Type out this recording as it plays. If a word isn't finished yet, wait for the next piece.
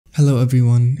Hello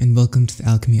everyone, and welcome to the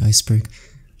Alchemy Iceberg.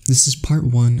 This is part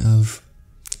 1 of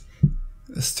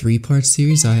a 3-part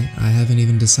series. I haven't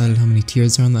even decided how many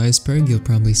tiers are on the iceberg. You'll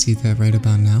probably see that right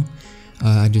about now.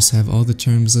 I just have all the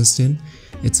terms listed.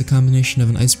 It's a combination of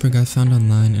an iceberg I found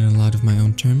online and a lot of my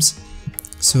own terms.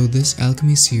 So this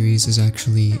alchemy series is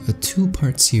actually a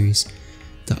 2-part series.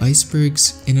 The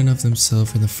icebergs in and of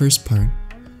themselves are the first part,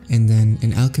 and then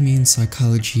an alchemy and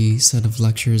psychology set of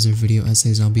lectures or video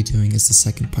essays I'll be doing is the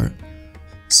second part.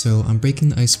 So I'm breaking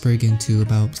the iceberg into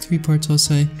about 3 parts, I'll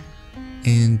say,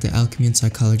 and the alchemy and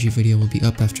psychology video will be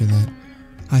up after that.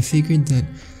 I figured that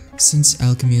since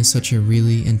alchemy is such a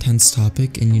really intense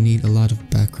topic and you need a lot of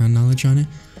background knowledge on it,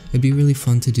 it'd be really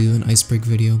fun to do an iceberg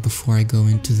video before I go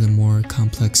into the more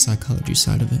complex psychology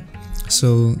side of it.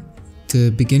 So the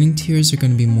beginning tiers are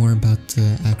going to be more about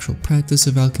the actual practice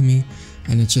of alchemy,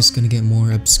 and it's just going to get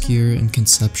more obscure and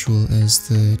conceptual as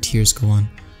the tiers go on.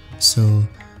 So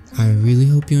I really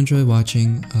hope you enjoy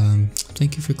watching.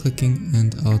 Thank you for clicking,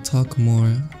 and I'll talk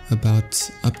more about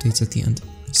updates at the end.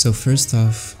 So first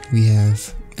off, we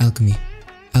have alchemy.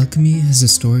 Alchemy has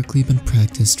historically been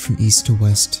practiced from east to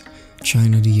west,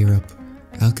 China to Europe.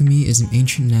 Alchemy is an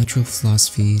ancient natural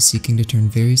philosophy seeking to turn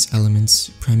various elements,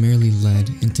 primarily lead,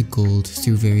 into gold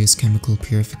through various chemical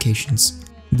purifications.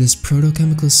 This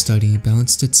proto-chemical study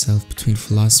balanced itself between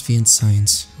philosophy and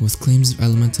science, with claims of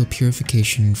elemental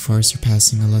purification far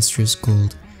surpassing illustrious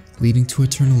gold, leading to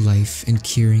eternal life and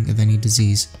curing of any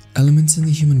disease. Elements in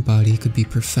the human body could be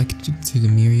perfected through the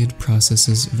myriad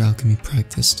processes of alchemy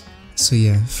practiced. So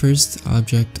yeah, first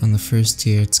object on the first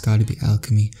tier, it's gotta be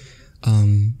alchemy.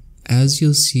 As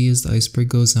you'll see as the iceberg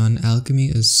goes on, alchemy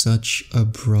is such a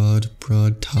broad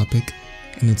topic,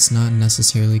 and it's not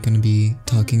necessarily going to be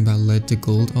talking about lead to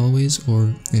gold always,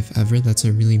 or if ever, that's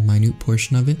a really minute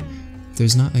portion of it.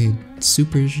 There's not a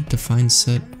super defined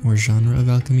set or genre of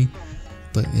alchemy,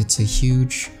 but it's a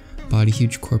huge body,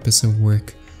 huge corpus of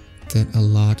work that a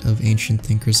lot of ancient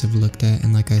thinkers have looked at,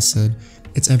 and like I said,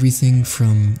 it's everything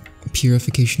from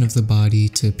purification of the body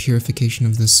to purification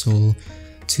of the soul,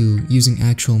 to using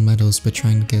actual metals but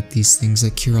trying to get these things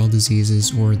that cure all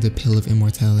diseases, or the pill of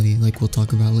immortality like we'll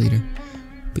talk about later.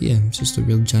 But yeah, it's just a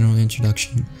real general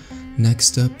introduction.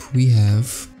 Next up we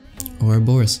have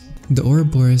Ouroboros. The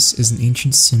Ouroboros is an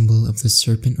ancient symbol of the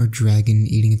serpent or dragon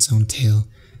eating its own tail,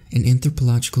 an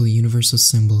anthropological universal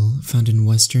symbol found in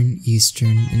Western,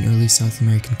 Eastern, and early South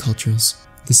American cultures.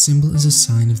 The symbol is a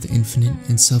sign of the infinite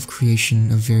and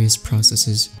self-creation of various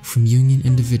processes, from union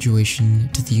individuation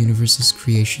to the universe's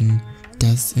creation,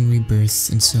 death and rebirth,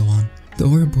 and so on. The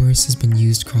Ouroboros has been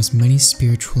used across many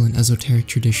spiritual and esoteric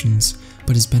traditions,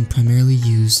 but has been primarily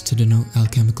used to denote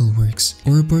alchemical works.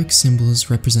 Ouroboros symbols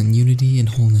represent unity and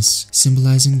wholeness,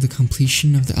 symbolizing the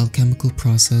completion of the alchemical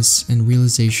process and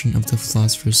realization of the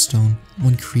Philosopher's Stone.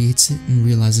 One creates it and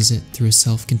realizes it through a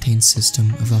self-contained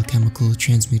system of alchemical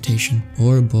transmutation.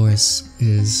 Ouroboros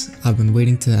is, I've been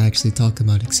waiting to actually talk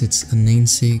about it because it's a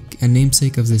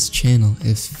namesake of this channel,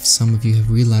 if some of you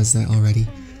have realized that already.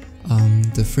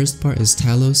 The first part is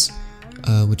Talos,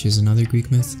 which is another Greek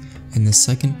myth, and the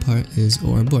second part is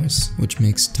Ouroboros, which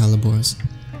makes Talaboros.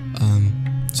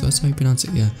 So that's how you pronounce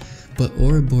it, yeah. But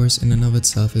Ouroboros in and of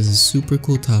itself is a super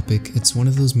cool topic. It's one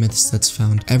of those myths that's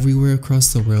found everywhere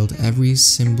across the world. Every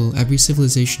symbol, every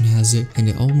civilization has it, and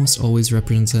it almost always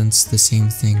represents the same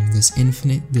thing. This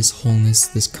infinite, this wholeness,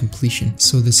 this completion.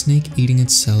 So the snake eating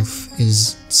itself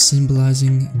is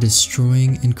symbolizing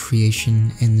destroying and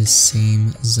creation in the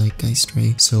same zeitgeist,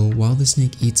 right? So while the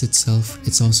snake eats itself,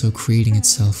 it's also creating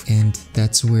itself, and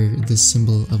that's where the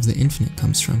symbol of the infinite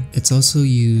comes from. It's also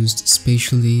used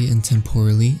spatially and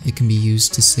temporally. It can be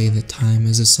used to say that time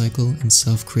is a cycle and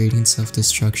self-creating and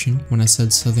self-destruction. When I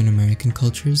said Southern American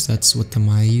cultures, that's what the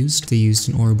Maya used. They used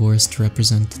an Ouroboros to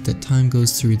represent that time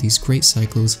goes through these great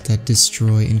cycles that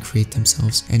destroy and create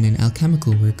themselves. And in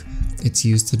alchemical work, it's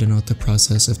used to denote the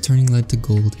process of turning lead to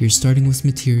gold. You're starting with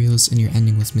materials and you're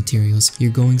ending with materials.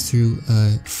 You're going through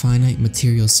a finite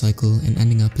material cycle and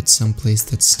ending up at some place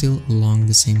that's still along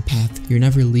the same path. You're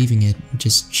never leaving it,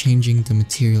 just changing the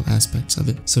material aspects of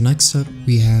it. So next up,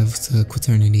 we have the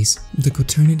Quaternities. The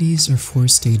Quaternities are 4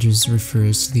 stages,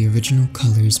 refers to the original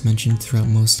colors mentioned throughout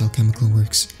most alchemical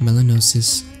works.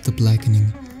 Melanosis, the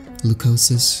blackening;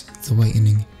 leucosis, the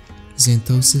whitening;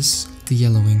 xanthosis, the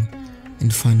yellowing;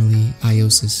 and finally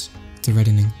iosis, the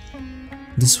reddening.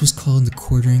 This was called the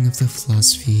quartering of the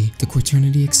philosophy. The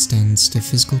quaternity extends to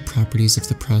physical properties of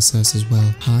the process as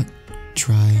well: hot,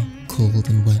 dry, cold,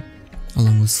 and wet,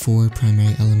 along with 4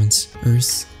 primary elements: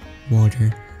 earth,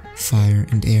 water, fire,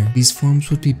 and air. These forms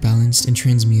would be balanced and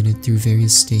transmuted through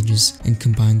various stages and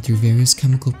combined through various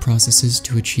chemical processes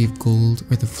to achieve gold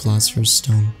or the Philosopher's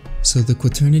Stone. So the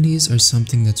Quaternities are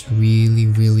something that's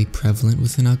really prevalent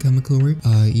within alchemical work.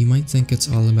 You might think it's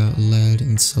all about lead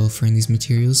and sulfur and these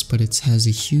materials, but it has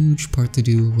a huge part to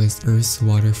do with earth,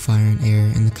 water, fire, and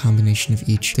air, and the combination of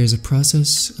each. There's a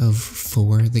process of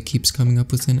 4 that keeps coming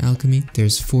up within alchemy.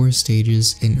 There's 4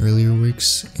 stages in earlier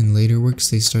works. In later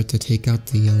works, they start to take out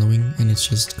the yellowing, and it's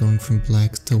just going from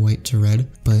black to white to red,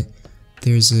 but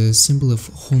there's a symbol of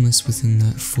wholeness within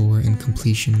that 4 and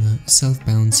completion, the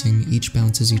self-balancing, each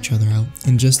balances each other out.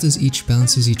 And just as each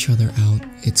balances each other out,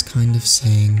 it's kind of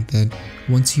saying that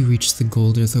once you reach the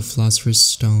gold or the Philosopher's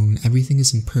Stone, everything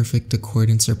is in perfect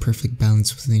accordance or perfect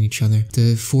balance within each other.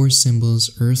 The 4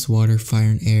 symbols, earth, water, fire,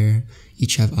 and air,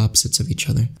 each have opposites of each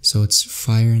other. So it's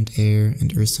fire and air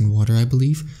and earth and water, I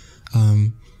believe.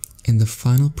 And the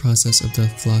final process of the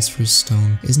Philosopher's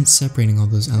Stone isn't separating all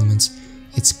those elements.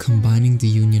 It's combining the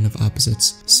union of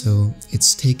opposites. So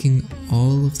it's taking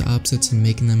all of the opposites and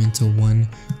making them into one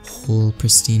whole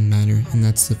pristine matter, and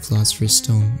that's the Philosopher's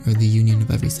Stone, or the union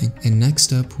of everything. And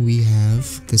next up we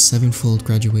have the Sevenfold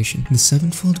Graduation. The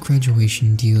Sevenfold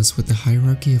Graduation deals with the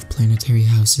hierarchy of planetary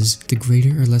houses, the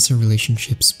greater or lesser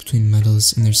relationships between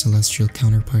metals and their celestial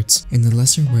counterparts. In the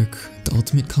lesser work, the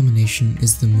ultimate culmination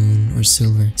is the moon or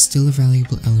silver, still a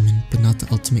valuable element, but not the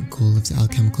ultimate goal of the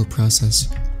alchemical process.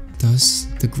 Thus,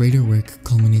 the greater work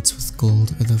culminates with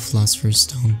gold or the Philosopher's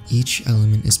Stone. Each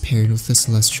element is paired with the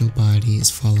celestial body as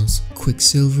follows: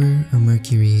 Quicksilver or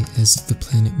Mercury as the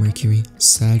planet Mercury,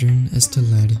 Saturn as to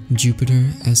lead, Jupiter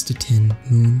as to tin,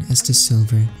 Moon as to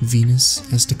silver, Venus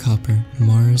as to copper,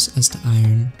 Mars as to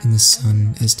iron, and the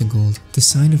Sun as to gold. The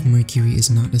sign of Mercury is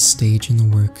not a stage in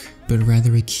the work, but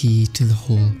rather a key to the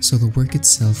whole, so the work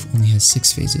itself only has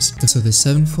 6 phases. So the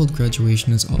Sevenfold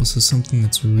Graduation is also something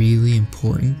that's really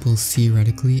important, both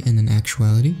theoretically and in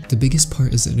actuality. The biggest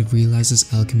part is that it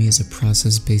realizes alchemy is a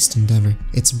process-based endeavor.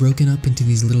 It's broken up into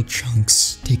these little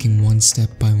chunks, taking one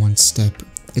step by one step.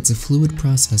 It's a fluid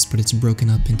process, but it's broken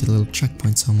up into little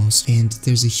checkpoints almost, and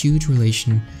there's a huge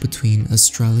relation between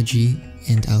astrology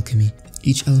and alchemy.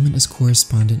 Each element is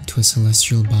correspondent to a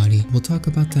celestial body. We'll talk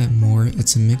about that more.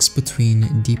 It's a mix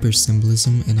between deeper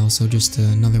symbolism and also just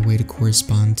another way to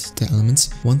correspond to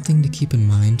elements. One thing to keep in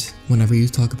mind whenever you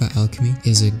talk about alchemy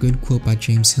is a good quote by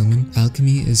James Hillman: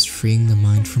 "Alchemy is freeing the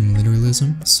mind from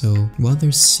literalism." So while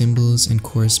there's symbols and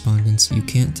correspondence, you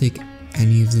can't take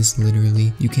any of this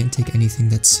literally. You can't take anything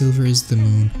that silver is the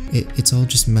moon. It's all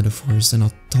just metaphors, and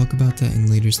I'll talk about that in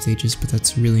later stages, but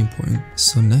that's really important.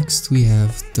 So next we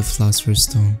have the Philosopher's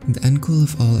Stone. The end goal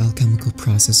of all alchemical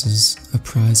processes, a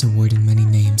prize awarding many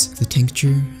names, the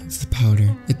tincture, the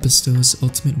powder. It bestows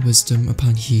ultimate wisdom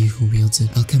upon he who wields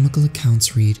it. Alchemical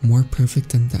accounts read, more perfect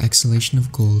than the exhalation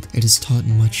of gold, it is taught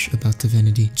much about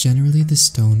divinity. Generally the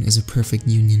stone is a perfect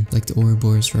union, like the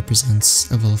Ouroboros represents,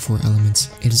 of all 4 elements.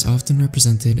 It is often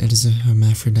represented as a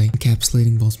hermaphrodite,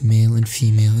 encapsulating both male and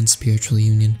female in spiritual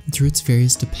union. Through its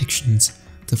various depictions,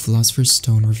 the Philosopher's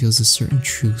Stone reveals a certain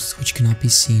truth which cannot be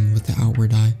seen with the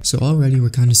outward eye. So already we're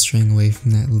kind of straying away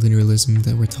from that literalism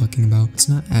that we're talking about. It's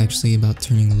not actually about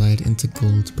turning lead into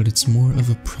gold, but it's more of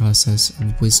a process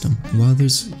of wisdom. While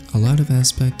there's a lot of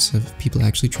aspects of people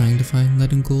actually trying to find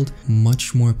lead and gold,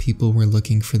 much more people were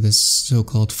looking for this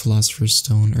so-called Philosopher's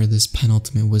Stone, or this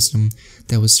penultimate wisdom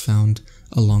that was found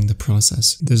along the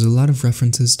process. There's a lot of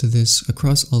references to this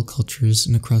across all cultures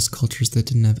and across cultures that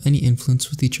didn't have any influence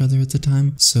with each other at the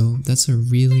time, so that's a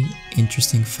really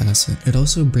interesting facet. It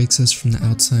also breaks us from the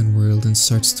outside world and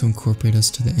starts to incorporate us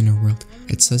to the inner world.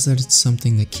 It says that it's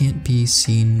something that can't be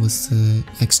seen with the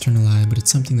external eye, but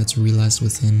it's something that's realized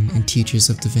within and teaches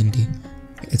of divinity.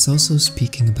 It's also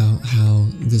speaking about how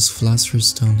this Philosopher's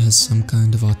Stone has some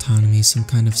kind of autonomy, some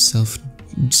kind of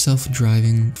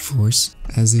self-driving force,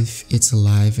 as if it's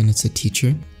alive and it's a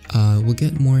teacher. We'll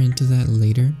get more into that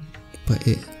later, but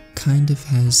it kind of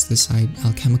has this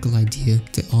alchemical idea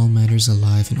that all matter is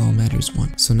alive and all matter is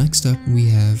one. So next up we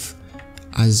have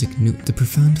Isaac Newton. The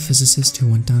profound physicist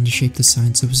who went on to shape the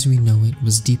science as we know it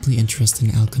was deeply interested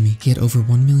in alchemy. He had over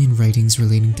 1 million writings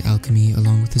relating to alchemy,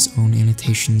 along with his own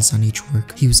annotations on each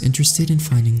work. He was interested in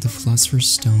finding the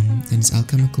Philosopher's Stone, and his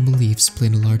alchemical beliefs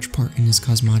played a large part in his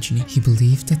cosmogony. He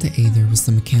believed that the aether was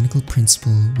the mechanical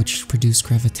principle which produced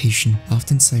gravitation,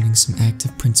 often citing some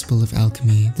active principle of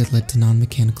alchemy that led to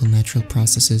non-mechanical natural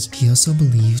processes. He also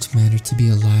believed matter to be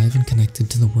alive and connected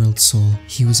to the world soul.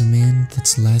 He was a man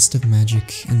that's last of magic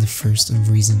and the first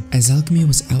of reason. As alchemy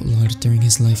was outlawed during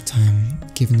his lifetime,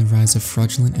 given the rise of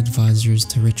fraudulent advisors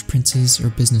to rich princes or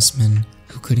businessmen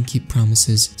who couldn't keep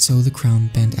promises, so the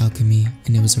crown banned alchemy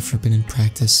and it was a forbidden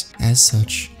practice. As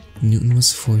such, Newton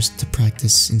was forced to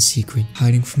practice in secret,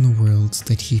 hiding from the world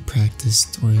that he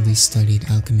practiced or at least studied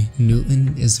alchemy.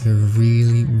 Newton is a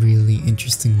really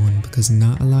interesting one because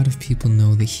not a lot of people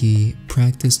know that he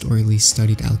practiced or at least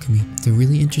studied alchemy. The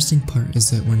really interesting part is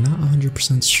that we're not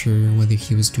 100% sure whether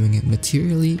he was doing it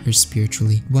materially or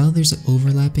spiritually. While there's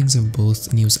overlappings of both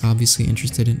and he was obviously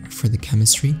interested in for the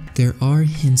chemistry, there are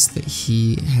hints that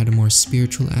he had a more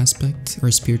spiritual aspect or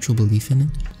a spiritual belief in it,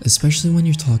 especially when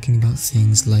you're talking about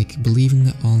things like believing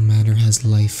that all matter has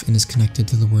life and is connected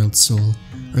to the world's soul,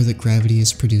 or that gravity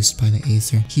is produced by the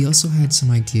aether. He also had some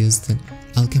ideas that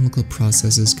alchemical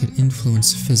processes could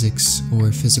influence physics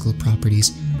or physical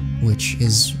properties, which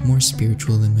is more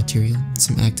spiritual than material.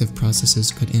 Some active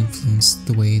processes could influence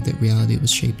the way that reality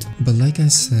was shaped. But like I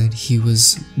said, he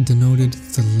was denoted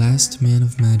the last man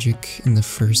of magic and the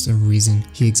first of reason.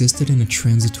 He existed in a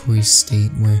transitory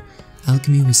state where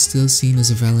alchemy was still seen as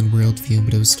a valid worldview,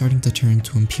 but it was starting to turn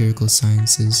to empirical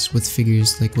sciences with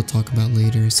figures like we'll talk about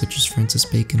later, such as Francis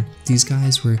Bacon. These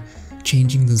guys were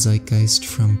changing the zeitgeist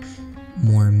from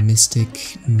more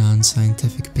mystic,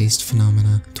 non-scientific based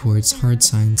phenomena towards hard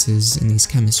sciences and these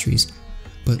chemistries.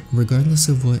 But regardless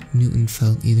of what Newton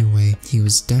felt either way, he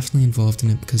was definitely involved in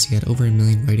it because he had over 1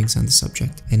 million writings on the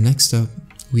subject. And next up,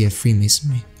 we have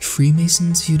Freemasonry.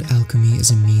 Freemasons viewed alchemy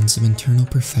as a means of internal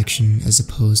perfection as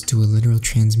opposed to a literal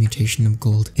transmutation of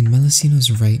gold. In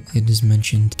Melisino's Rite, it is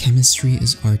mentioned, chemistry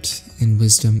is art and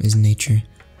wisdom is nature,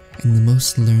 and the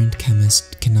most learned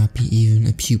chemist cannot be even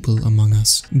a pupil among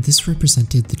us. This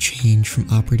represented the change from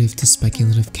operative to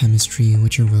speculative chemistry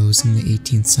which arose in the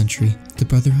 18th century, the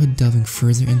Brotherhood delving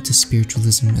further into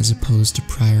spiritualism as opposed to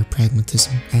prior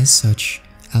pragmatism. As such,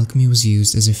 alchemy was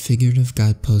used as a figurative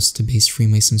guidepost to base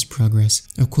Freemasons' progress.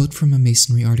 A quote from a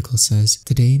Masonry article says,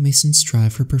 "Today Masons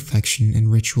strive for perfection in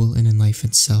ritual and in life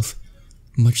itself,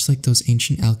 much like those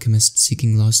ancient alchemists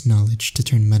seeking lost knowledge to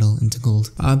turn metal into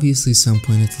gold." Obviously, some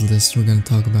point at the list we're going to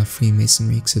talk about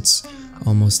Freemasonry because it's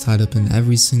almost tied up in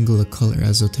every single occult or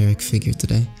esoteric figure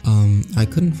today. I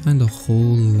couldn't find a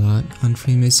whole lot on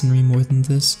Freemasonry more than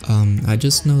this. I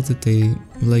just know that they,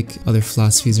 like other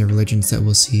philosophies or religions that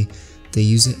we'll see, they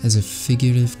use it as a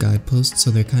figurative guidepost,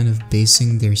 so they're kind of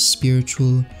basing their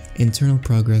spiritual internal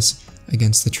progress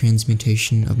against the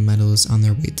transmutation of metals on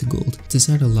their way to gold. This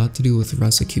had a lot to do with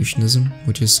Rosicrucianism,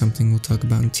 which is something we'll talk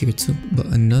about in tier 2. But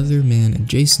another man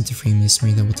adjacent to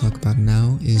Freemasonry that we'll talk about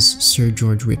now is Sir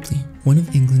George Ripley. One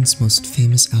of England's most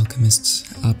famous alchemists,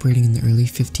 operating in the early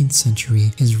 15th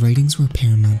century, his writings were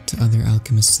paramount to other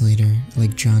alchemists later,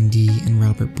 like John Dee and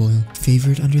Robert Boyle.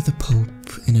 Favored under the Pope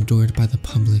and adored by the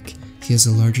public, he has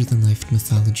a larger-than-life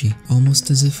mythology.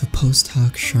 Almost as if a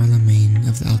post-hoc Charlemagne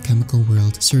of the alchemical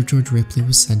world, Sir George Ripley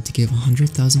was said to give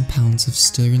 100,000 pounds of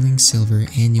sterling silver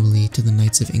annually to the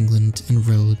Knights of England and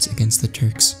Rhodes against the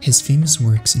Turks. His famous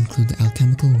works include the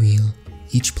alchemical wheel,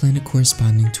 each planet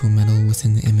corresponding to a metal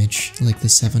within the image, like the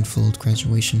Sevenfold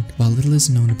Graduation. While little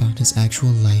is known about his actual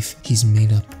life, he's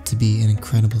made up to be an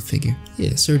incredible figure.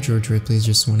 Yeah, Sir George Ripley is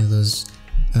just one of those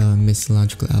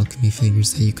mythological alchemy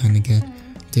figures that you kind of get.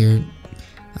 They're,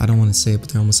 I don't want to say it, but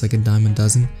they're almost like a dime a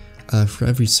dozen. For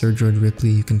every Sir George Ripley,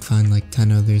 you can find like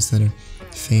 10 others that are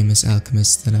famous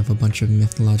alchemists that have a bunch of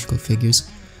mythological figures,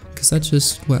 because that's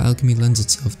just what alchemy lends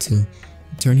itself to.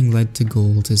 Turning lead to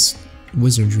gold is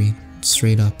wizardry,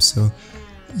 straight up, so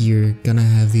you're gonna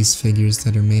have these figures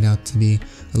that are made out to be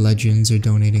legends or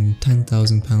donating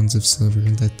 10,000 pounds of silver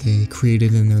that they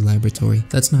created in their laboratory.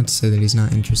 That's not to say that he's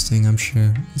not interesting. I'm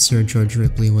sure Sir George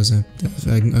Ripley was a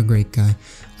great guy.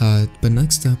 But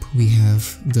next up we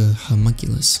have the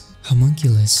Homunculus.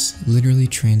 Homunculus, literally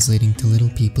translating to little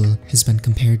people, has been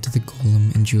compared to the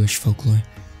golem in Jewish folklore.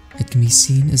 It can be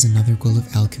seen as another goal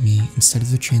of alchemy. Instead of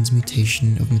the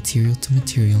transmutation of material to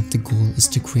material, the goal is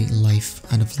to create life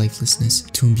out of lifelessness,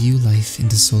 to imbue life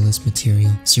into soulless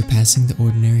material, surpassing the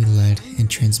ordinary lead and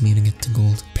transmuting it to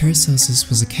gold. Paracelsus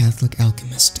was a Catholic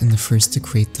alchemist and the first to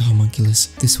create the homunculus.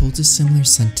 This holds a similar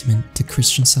sentiment to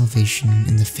Christian salvation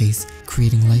in the faith,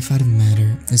 creating life out of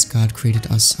matter as God created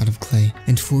us out of clay.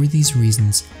 And for these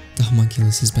reasons, the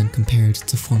homunculus has been compared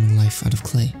to forming life out of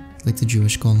clay, like the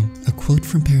Jewish golem. A quote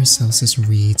from Paracelsus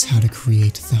reads how to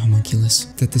create the homunculus: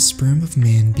 that the sperm of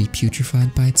man be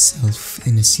putrefied by itself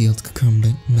in a sealed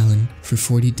cucumbent melon for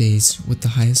 40 days with the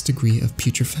highest degree of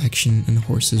putrefaction in a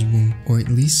horse's womb, or at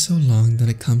least so long that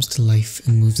it comes to life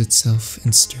and moves itself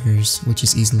and stirs, which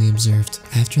is easily observed.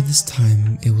 After this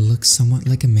time it will look somewhat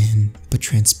like a man, but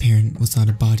transparent without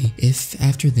a body. If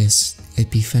after this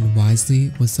it be fed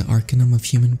wisely with the arcanum of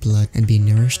human blood, and be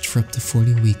nourished for up to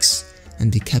 40 weeks,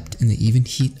 and be kept in the even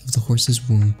heat of the horse's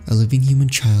womb. A living human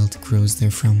child grows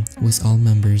therefrom, with all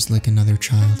members like another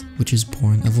child, which is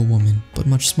born of a woman, but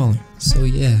much smaller. So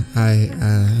yeah, I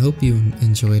hope you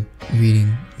enjoyed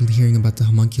hearing about the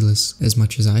homunculus as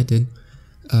much as I did.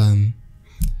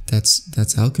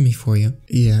 That's alchemy for you.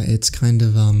 Yeah, it's kind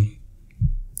of,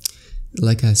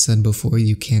 like I said before,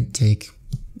 you can't take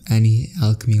any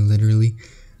alchemy literally.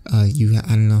 I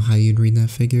don't know how you'd read that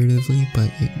figuratively,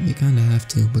 but you kind of have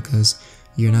to, because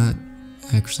you're not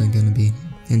actually going to be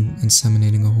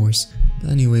inseminating a horse.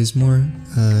 But anyways, more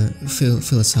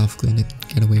philosophically, to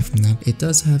get away from that, it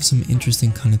does have some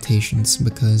interesting connotations,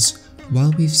 because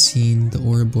while we've seen the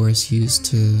Ouroboros used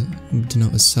to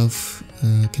denote a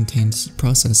self-contained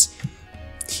process,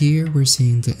 here we're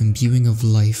seeing the imbuing of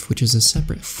life, which is a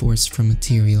separate force from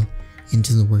material,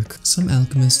 into the work. Some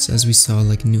alchemists, as we saw,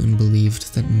 like Newton,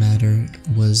 believed that matter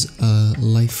was a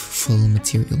life-full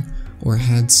material, or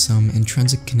had some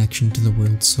intrinsic connection to the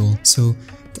world soul. So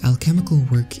the alchemical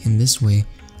work in this way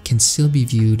can still be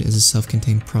viewed as a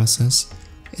self-contained process.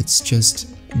 It's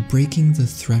just breaking the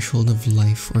threshold of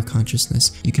life or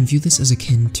consciousness. You can view this as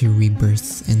akin to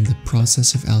rebirth, and the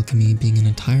process of alchemy being an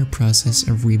entire process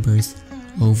of rebirth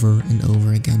over and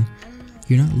over again.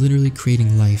 You're not literally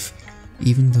creating life,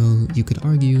 even though you could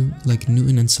argue, like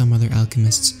Newton and some other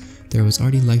alchemists, there was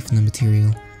already life in the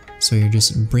material, so you're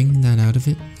just bringing that out of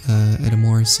it at a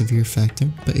more severe factor.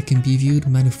 But it can be viewed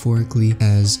metaphorically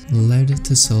as lead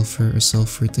to sulfur or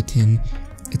sulfur to tin.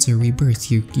 It's a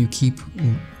rebirth. You keep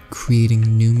creating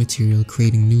new material,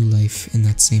 creating new life in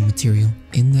that same material.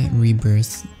 In that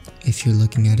rebirth, if you're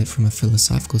looking at it from a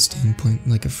philosophical standpoint,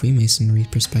 like a Freemasonry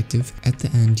perspective, at the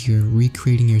end you're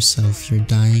recreating yourself, you're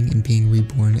dying and being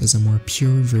reborn as a more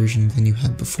pure version than you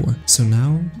had before. So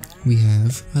now we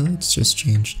have, my lights just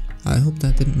changed, I hope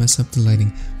that didn't mess up the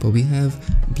lighting, but we have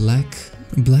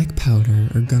black powder,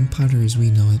 or gunpowder as we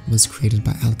know it, was created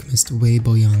by alchemist Wei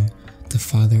Boyang, the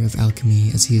father of alchemy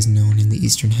as he is known in the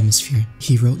Eastern Hemisphere.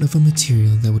 He wrote of a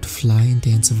material that would fly and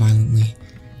dance violently.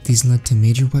 These led to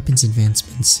major weapons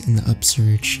advancements in the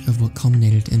upsurge of what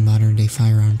culminated in modern-day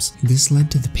firearms. This led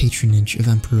to the patronage of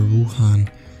Emperor Wu Han,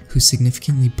 who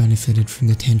significantly benefited from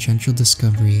the tangential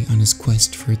discovery on his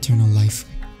quest for eternal life.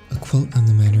 A quote on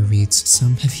the matter reads,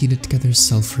 "Some have heated together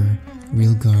sulfur,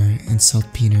 real gar, and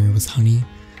saltpeter with honey.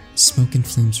 Smoke and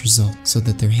flames result, so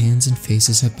that their hands and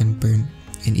faces have been burnt,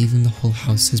 and even the whole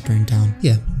house has burned down."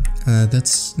 Yeah,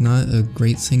 that's not a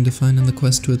great thing to find on the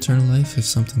quest to eternal life, if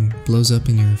something blows up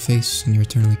in your face and you're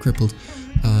eternally crippled.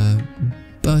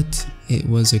 But it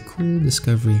was a cool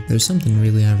discovery. There's something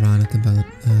really ironic about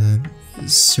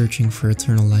searching for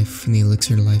eternal life in the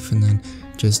elixir to life and then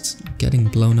just getting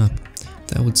blown up.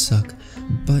 That would suck.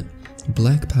 But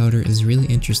black powder is really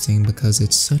interesting because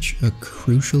it's such a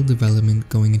crucial development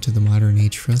going into the modern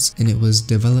age for us, and it was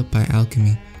developed by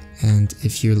alchemy. And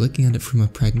if you're looking at it from a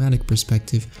pragmatic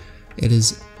perspective, it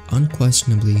is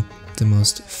unquestionably the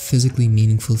most physically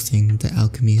meaningful thing that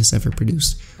alchemy has ever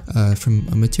produced from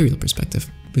a material perspective.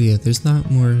 But yeah, there's not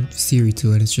more theory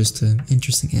to it, it's just an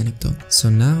interesting anecdote. So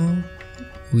now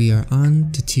we are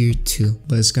on to tier 2,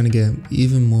 but it's gonna get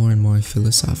even more and more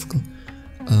philosophical.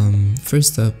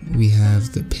 First up, we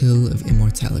have the pill of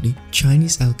immortality.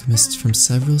 Chinese alchemists from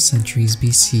several centuries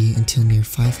BC until near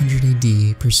 500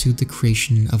 AD pursued the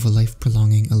creation of a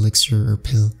life-prolonging elixir or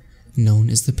pill, known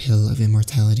as the pill of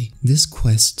immortality. This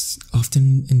quest,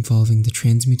 often involving the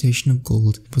transmutation of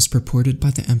gold, was purported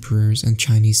by the emperors and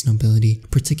Chinese nobility,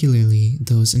 particularly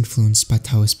those influenced by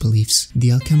Taoist beliefs.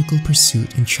 The alchemical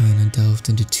pursuit in China delved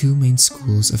into two main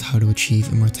schools of how to achieve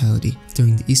immortality.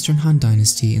 During the Eastern Han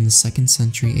Dynasty in the 2nd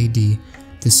century AD,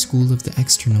 the school of the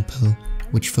external pill,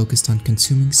 which focused on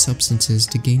consuming substances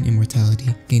to gain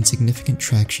immortality, gained significant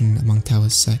traction among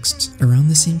Taoist sects. Around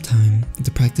the same time,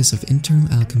 the practice of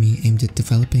internal alchemy aimed at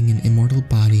developing an immortal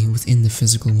body within the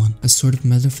physical one, a sort of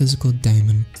metaphysical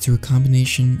daemon, through a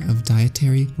combination of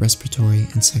dietary, respiratory,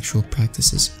 and sexual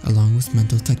practices, along with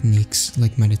mental techniques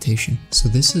like meditation. So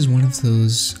this is one of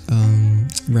those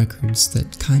records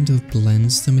that kind of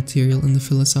blends the material and the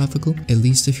philosophical, at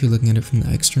least if you're looking at it from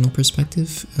the external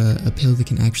perspective, a pill that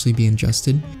can actually be ingested.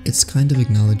 It's kind of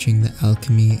acknowledging that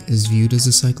alchemy is viewed as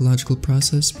a psychological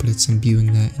process, but it's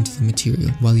imbuing that into the material.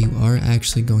 While you are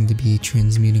actually going to be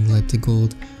transmuting lead to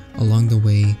gold, along the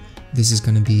way, this is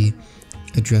going to be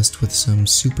addressed with some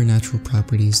supernatural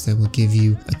properties that will give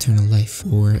you eternal life.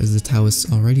 Or, as the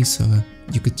Taoists already saw,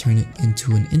 you could turn it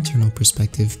into an internal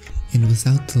perspective, and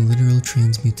without the literal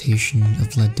transmutation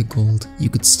of lead to gold, you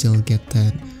could still get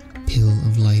that pill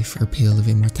of life or pill of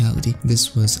immortality.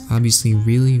 This was obviously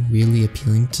really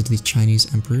appealing to the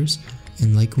Chinese emperors,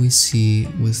 and like we see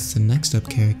with the next up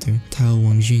character, Tao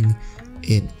Hongjing,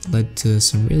 it led to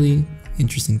some really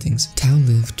interesting things. Tao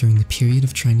lived during the period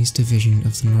of Chinese division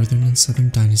of the northern and southern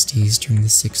dynasties during the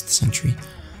 6th century,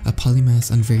 a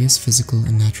polymath on various physical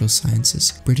and natural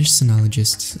sciences. British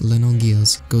sinologist Lionel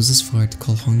Giles goes as far to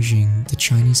call Hongjing the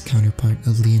Chinese counterpart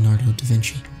of Leonardo da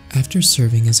Vinci. After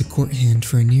serving as a court hand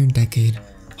for a near decade,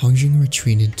 Hongjing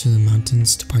retreated to the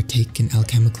mountains to partake in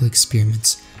alchemical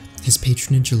experiments, his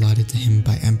patronage allotted to him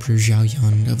by Emperor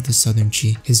Zhaoyuan of the Southern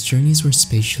Qi. His journeys were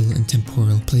spatial and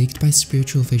temporal, plagued by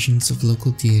spiritual visions of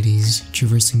local deities,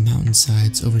 traversing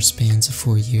mountainsides over spans of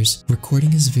 4 years.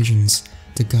 Recording his visions,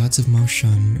 the gods of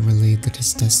Maoshan relayed that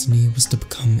his destiny was to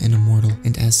become an immortal,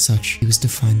 and as such, he was to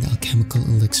find the alchemical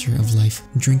elixir of life.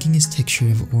 Drinking his tincture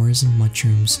of ores and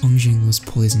mushrooms, Hongjing was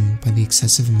poisoned by the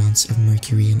excessive amounts of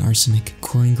mercury and arsenic,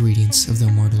 core ingredients of the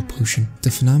immortal potion. The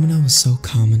phenomena was so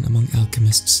common among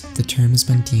alchemists, the term has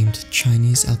been deemed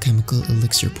Chinese alchemical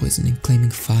elixir poisoning, claiming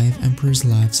 5 emperors'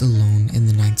 lives alone in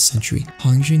the 9th century.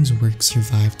 Hongjing's work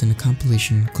survived in a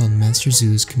compilation called Master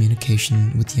Zhu's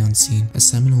Communication with the Unseen, a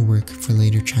seminal work for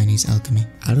later Chinese alchemy.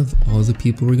 Out of all the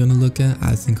people we're gonna look at,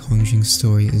 I think Hongjing's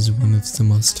story is one of the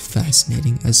most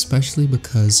fascinating, especially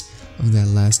because of that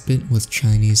last bit with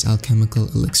Chinese alchemical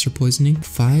elixir poisoning.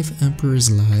 5 emperors'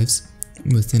 lives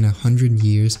within 100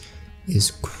 years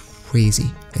is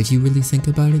crazy. If you really think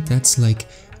about it, that's like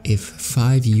if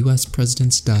 5 US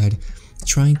presidents died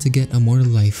trying to get immortal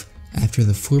life after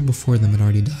the 4 before them had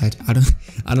already died. I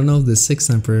don't know if the 6th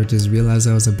emperor just realized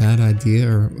that was a bad idea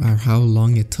or how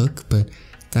long it took, but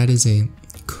that is a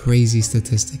crazy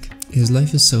statistic. His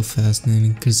life is so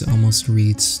fascinating because it almost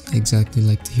reads exactly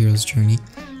like the hero's journey.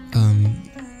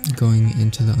 Going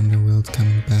into the underworld,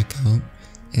 coming back out,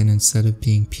 and instead of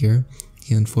being pure,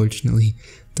 he unfortunately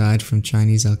died from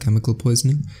Chinese alchemical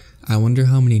poisoning. I wonder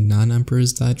how many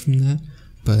non-emperors died from that,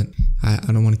 but I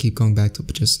don't want to keep going back to it,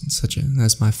 but just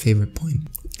that's my favorite point.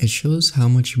 It shows how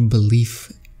much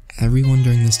belief everyone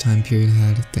during this time period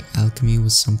had that alchemy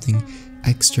was something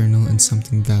external and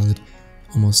something valid.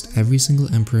 Almost every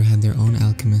single emperor had their own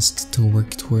alchemist to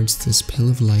work towards this pill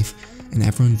of life, and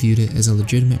everyone viewed it as a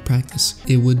legitimate practice.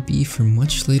 It would be for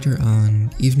much later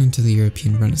on, even into the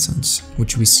European Renaissance,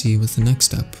 which we see with the next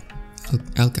step,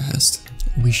 Alkahest.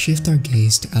 We shift our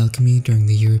gaze to alchemy during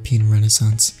the European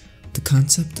Renaissance. The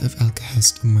concept of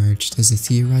Alkahest emerged as a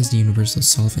theorized universal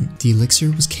solvent. The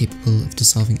elixir was capable of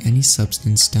dissolving any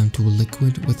substance down to a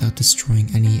liquid without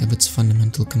destroying any of its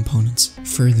fundamental components.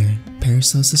 Further,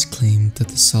 Paracelsus claimed that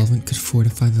the solvent could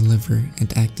fortify the liver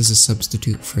and act as a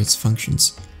substitute for its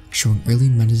functions, showing early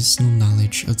medicinal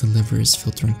knowledge of the liver's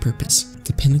filtering purpose.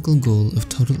 The pinnacle goal of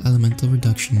total elemental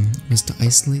reduction was to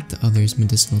isolate the other's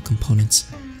medicinal components,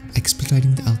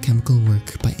 expediting the alchemical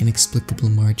work by inexplicable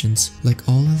margins. Like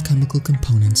all alchemical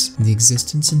components, the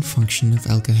existence and function of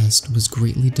Alkahest was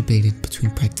greatly debated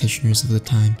between practitioners of the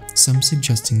time, some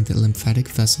suggesting that lymphatic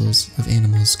vessels of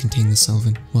animals contain the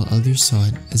solvent, while others saw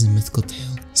it as a mythical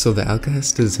tale. So the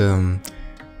Alkahest is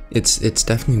it's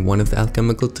definitely one of the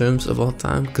alchemical terms of all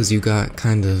time, because you got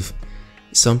kind of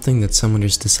something that someone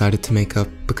just decided to make up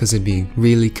because it'd be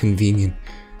really convenient.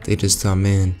 They just thought,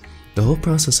 man, the whole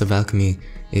process of alchemy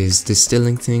is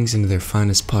distilling things into their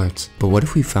finest parts, but what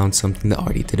if we found something that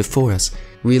already did it for us?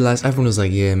 Realized everyone was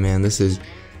like, yeah man,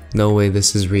 no way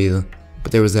this is real.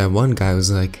 But there was that one guy who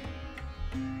was like,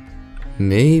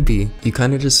 maybe. You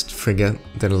kind of just forget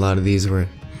that a lot of these were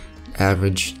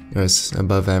average or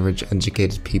above average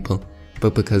educated people,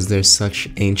 but because there's such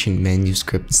ancient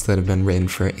manuscripts that have been written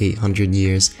for 800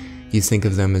 years, you think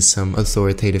of them as some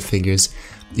authoritative figures,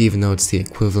 even though it's the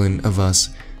equivalent of us,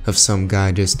 of some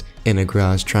guy just in a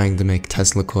garage trying to make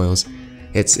Tesla coils.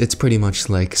 It's pretty much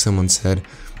like someone said,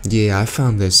 yeah, I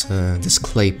found this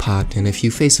clay pot, and if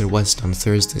you face it west on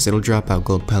Thursdays, it'll drop out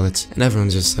gold pellets. And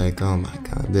everyone's just like, oh my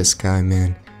god, this guy,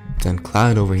 man. Then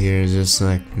Clyde over here is just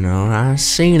like, no, I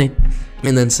seen it.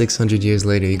 And then 600 years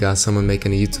later, you got someone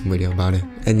making a YouTube video about it.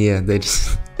 And yeah, they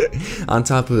just, on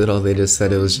top of it all, they just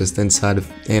said it was just inside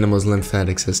of animals'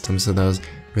 lymphatic system, so that was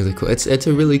really cool. It's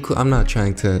a really cool, I'm not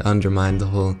trying to undermine the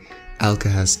whole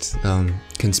Alkahest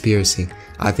conspiracy.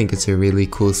 I think it's a really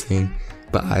cool thing,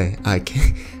 but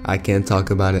I can't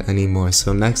talk about it anymore.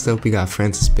 So next up we got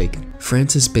Francis Bacon.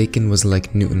 Francis Bacon was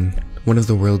like Newton, one of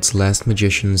the world's last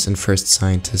magicians and first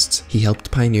scientists. He helped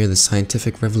pioneer the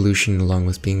scientific revolution along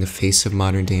with being the face of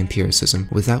modern-day empiricism.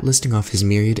 Without listing off his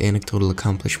myriad anecdotal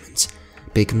accomplishments,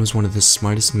 Bacon was one of the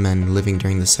smartest men living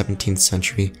during the 17th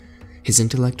century. His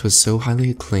intellect was so highly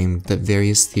acclaimed that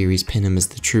various theories pin him as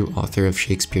the true author of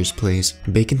Shakespeare's plays.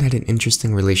 Bacon had an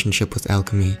interesting relationship with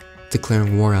alchemy,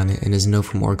 declaring war on it in his note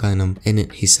from Organum. In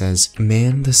it he says,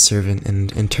 "Man, the servant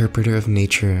and interpreter of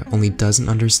nature, only doesn't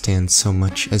understand so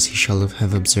much as he shall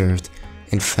have observed,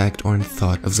 in fact or in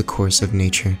thought, of the course of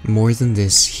nature. More than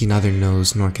this he neither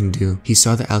knows nor can do. He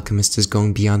saw the alchemists as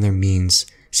going beyond their means,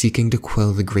 seeking to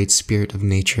quell the great spirit of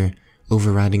nature,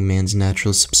 overriding man's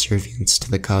natural subservience to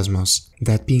the cosmos.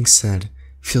 That being said,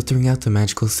 filtering out the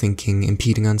magical thinking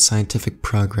impeding on scientific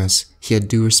progress, he had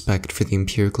due respect for the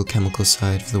empirical chemical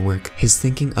side of the work. His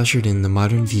thinking ushered in the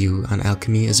modern view on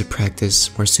alchemy as a practice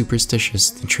more superstitious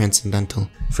than transcendental."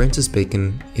 Francis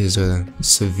Bacon is a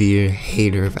severe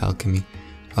hater of alchemy.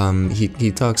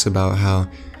 He talks about how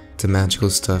the magical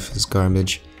stuff is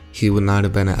garbage. He would not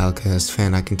have been an Alkahest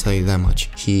fan, I can tell you that much.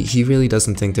 He really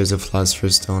doesn't think there's a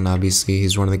Philosopher's Stone, obviously.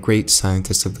 He's one of the great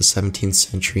scientists of the 17th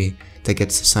century that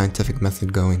gets the scientific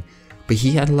method going. But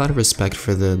he had a lot of respect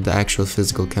for the actual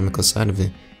physical chemical side of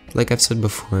it. Like I've said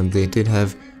before, they did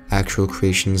have actual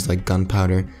creations like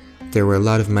gunpowder. There were a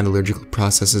lot of metallurgical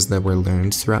processes that were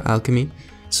learned throughout alchemy.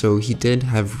 So he did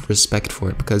have respect for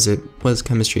it because it was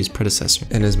chemistry's predecessor.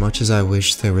 And as much as I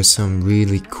wish there was some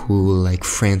really cool, like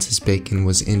Francis Bacon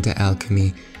was into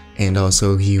alchemy and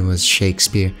also he was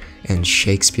Shakespeare and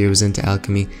Shakespeare was into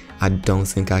alchemy, I don't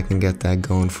think I can get that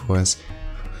going for us.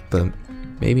 But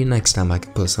maybe next time I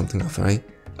can pull something off, right?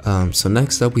 So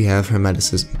next up we have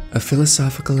Hermeticism. A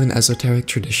philosophical and esoteric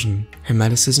tradition,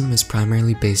 Hermeticism is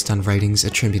primarily based on writings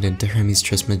attributed to Hermes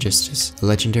Trismegistus, a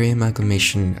legendary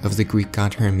amalgamation of the Greek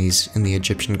god Hermes and the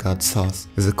Egyptian god Thoth.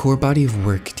 The core body of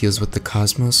work deals with the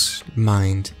cosmos,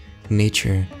 mind,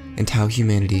 nature, and how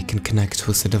humanity can connect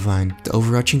with the divine. The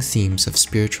overarching themes of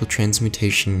spiritual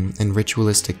transmutation and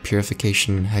ritualistic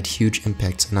purification had huge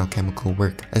impacts on alchemical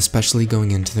work, especially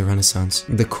going into the Renaissance.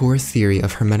 The core theory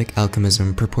of Hermetic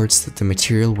alchemism purports that the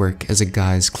material work is a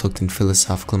guise cloaked in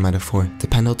philosophical metaphor. The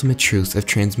penultimate truth of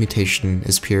transmutation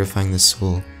is purifying the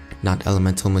soul, not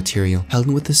elemental material. Held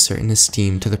with a certain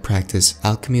esteem to the practice,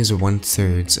 alchemy is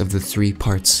 1/3 of the 3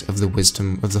 parts of the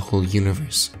wisdom of the whole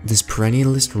universe. This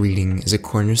perennialist reading is a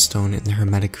cornerstone in the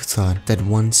Hermetic thought that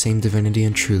one same divinity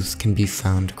and truth can be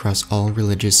found across all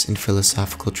religious and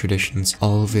philosophical traditions,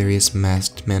 all various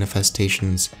masked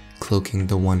manifestations cloaking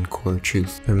the one core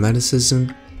truth.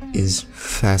 Hermeticism is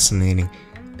fascinating,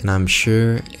 and I'm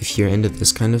sure if you're into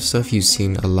this kind of stuff, you've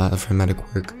seen a lot of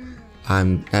Hermetic work.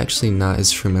 I'm actually not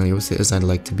as familiar with it as I'd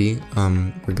like to be.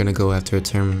 We're gonna go after a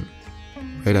term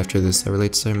right after this that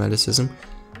relates to Hermeticism,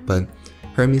 but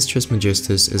Hermes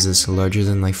Trismegistus is this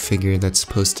larger-than-life figure that's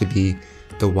supposed to be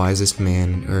the wisest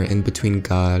man, or in between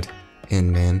God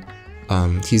and man.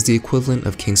 He's the equivalent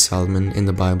of King Solomon in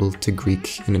the Bible to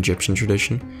Greek and Egyptian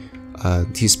tradition.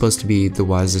 He's supposed to be the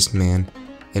wisest man,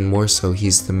 and more so,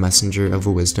 he's the messenger of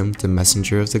wisdom, the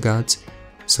messenger of the gods.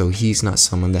 So he's not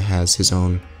someone that has his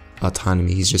own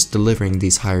autonomy, he's just delivering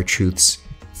these higher truths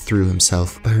through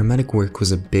himself. But Hermetic work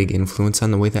was a big influence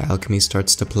on the way that alchemy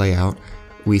starts to play out.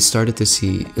 We started to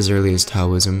see as early as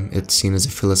Taoism, it's seen as a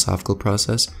philosophical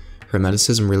process.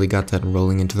 Hermeticism really got that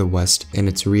rolling into the West, and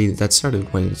that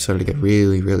started when it started to get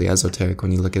really esoteric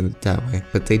when you look at it that way.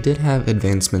 But they did have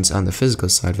advancements on the physical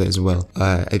side of it as well.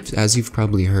 As you've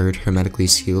probably heard, hermetically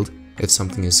sealed. If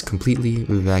something is completely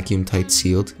vacuum tight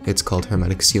sealed, it's called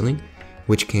hermetic sealing,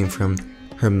 which came from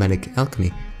Hermetic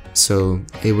alchemy. So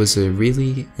it was a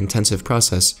really intensive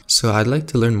process. So I'd like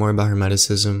to learn more about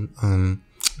Hermeticism.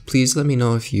 Please let me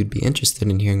know if you'd be interested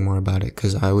in hearing more about it,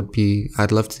 because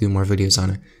I'd love to do more videos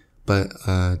on it.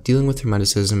 But dealing with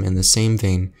Hermeticism in the same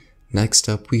vein, next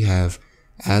up we have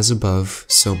as above,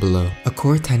 so below. A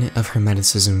core tenet of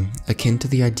Hermeticism, akin to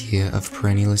the idea of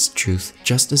perennialist truth.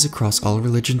 Just as across all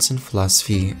religions and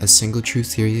philosophy a single true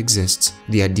theory exists,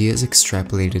 the idea is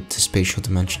extrapolated to spatial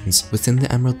dimensions. Within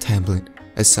the Emerald Tablet,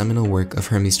 a seminal work of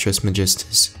Hermes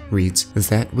Trismegistus reads,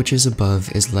 "That which is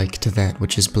above is like to that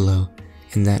which is below,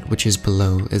 and that which is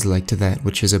below is like to that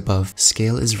which is above.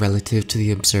 Scale is relative to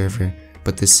the observer,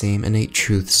 but the same innate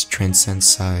truths transcend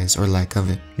size or lack of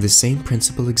it." The same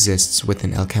principle exists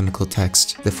within alchemical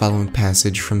text. The following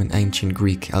passage from an ancient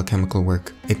Greek alchemical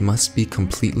work: "It must be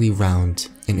completely round,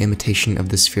 in imitation of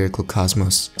the spherical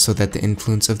cosmos, so that the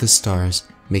influence of the stars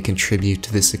may contribute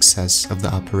to the success of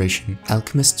the operation."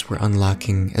 Alchemists were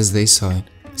unlocking, as they saw it,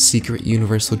 secret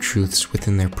universal truths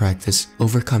within their practice,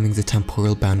 overcoming the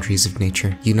temporal boundaries of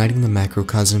nature, uniting the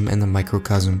macrocosm and the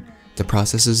microcosm. The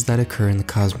processes that occur in the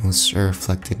cosmos are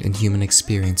reflected in human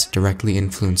experience, directly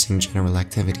influencing general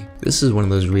activity. This is one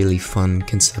of those really fun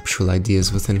conceptual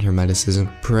ideas within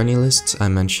Hermeticism. Perennialists, I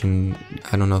mentioned,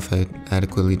 I don't know if I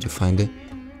adequately defined it,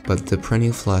 but the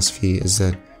perennial philosophy is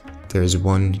that there is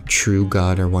one true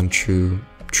God or one true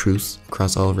truth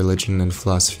across all religion and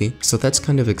philosophy. So that's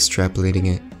kind of extrapolating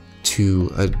it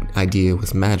to an idea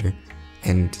with matter.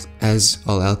 And as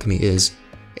all alchemy is,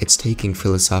 it's taking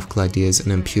philosophical ideas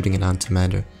and imputing it onto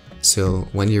matter. So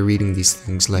when you're reading these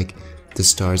things, like the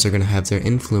stars are going to have their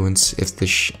influence if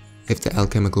the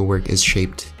alchemical work is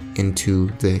shaped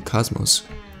into the cosmos.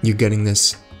 You're getting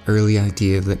this early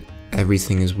idea that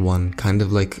everything is one, kind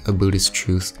of like a Buddhist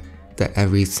truth, that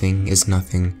everything is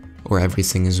nothing or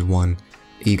everything is one.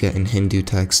 You get in Hindu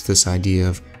texts this idea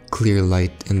of clear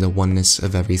light and the oneness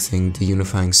of everything, the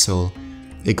unifying soul.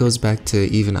 It goes back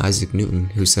to even Isaac Newton,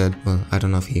 who said, well, I don't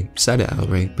know if he said it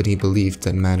outright, but he believed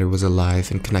that matter was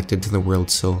alive and connected to the world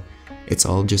soul. It's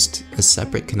all just a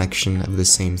separate connection of the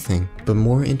same thing. But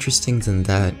more interesting than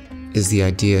that is the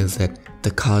idea that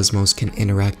the cosmos can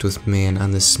interact with man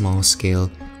on this small scale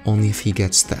only if he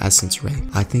gets the essence right.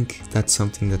 I think that's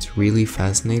something that's really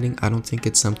fascinating. I don't think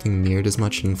it's something mirrored as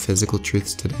much in physical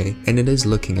truths today. And it is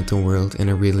looking at the world in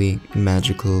a really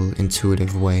magical,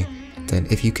 intuitive way, that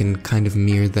if you can kind of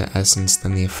mirror the essence,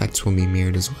 then the effects will be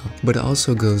mirrored as well. But it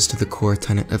also goes to the core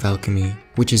tenet of alchemy,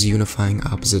 which is unifying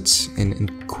opposites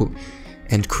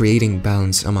and creating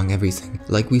balance among everything.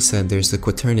 Like we said, there's the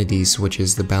Quaternities, which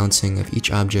is the balancing of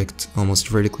each object almost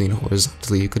vertically and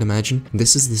horizontally, you could imagine.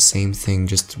 This is the same thing,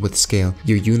 just with scale.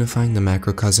 You're unifying the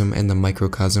macrocosm and the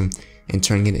microcosm and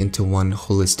turning it into one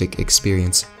holistic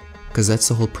experience. Because that's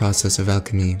the whole process of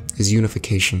alchemy, is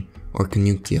unification, or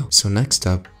conjunctio. So next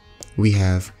up, we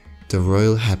have the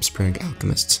Royal Habsburg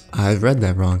Alchemists. I've read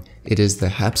that wrong. It is the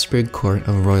Habsburg Court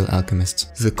of Royal Alchemists.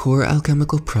 The core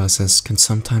alchemical process can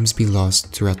sometimes be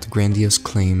lost throughout the grandiose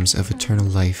claims of eternal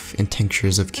life and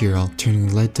tinctures of cure-all.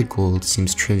 Turning lead to gold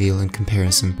seems trivial in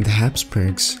comparison. The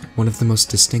Habsburgs, one of the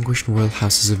most distinguished royal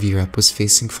houses of Europe, was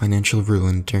facing financial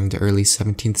ruin during the early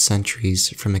 17th centuries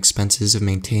from expenses of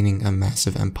maintaining a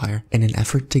massive empire. In an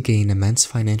effort to gain immense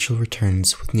financial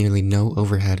returns with nearly no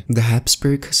overhead, the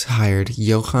Habsburgs hired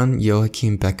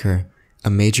Joachim Becker, a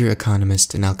major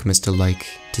economist and alchemist alike,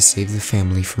 to save the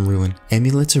family from ruin.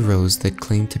 Amulets arose that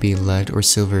claimed to be lead or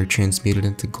silver transmuted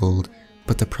into gold,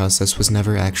 but the process was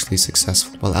never actually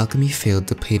successful. While alchemy failed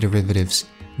to pay derivatives,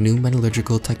 new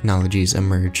metallurgical technologies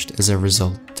emerged as a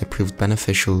result that proved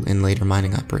beneficial in later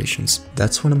mining operations.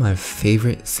 That's one of my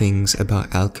favorite things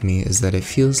about alchemy, is that it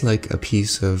feels like a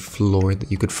piece of lore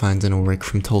that you could find in a work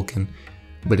from Tolkien,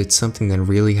 but it's something that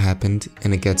really happened,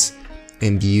 and it gets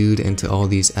imbued into all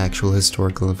these actual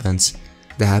historical events.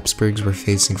 The Habsburgs were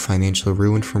facing financial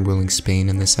ruin from ruling Spain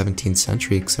in the 17th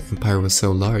century because their empire was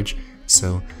so large,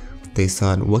 so they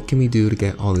thought, what can we do to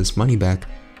get all this money back?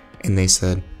 And they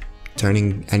said,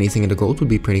 turning anything into gold would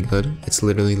be pretty good. It's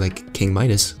literally like King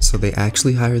Midas. So they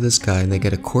actually hire this guy, and they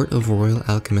get a court of royal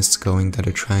alchemists going that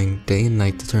are trying day and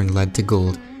night to turn lead to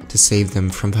gold to save them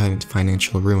from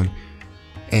financial ruin.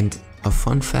 And a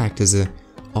fun fact is that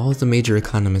all the major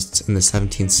economists in the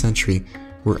 17th century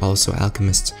were also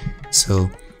alchemists, so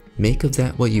make of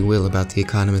that what you will about the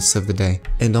economists of the day.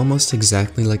 And almost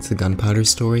exactly like the gunpowder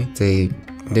story, they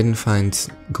didn't find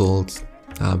gold,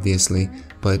 obviously,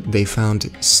 but they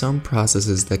found some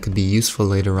processes that could be useful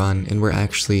later on and were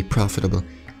actually profitable.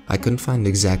 I couldn't find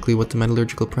exactly what the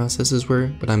metallurgical processes were,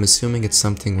 but I'm assuming it's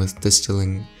something with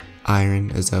distilling iron,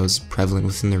 as that was prevalent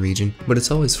within the region. But it's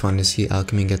always fun to see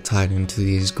alchemy get tied into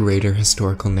these greater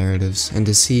historical narratives, and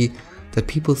to see that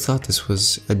people thought this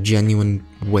was a genuine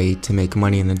way to make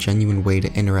money and a genuine way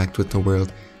to interact with the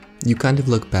world. You kind of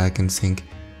look back and think,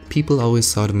 people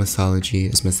always thought of mythology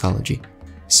as mythology.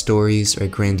 Stories are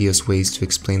grandiose ways to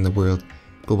explain the world,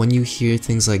 but when you hear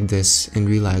things like this and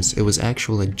realize it was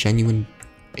actual, a genuine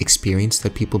experience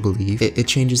that people believe, it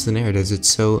changes the narratives. It's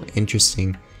so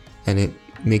interesting, and it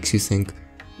makes you think,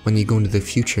 when you go into the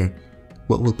future,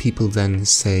 what will people then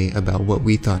say about what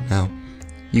we thought now?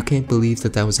 You can't believe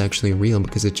that that was actually real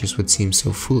because it just would seem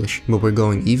so foolish. But we're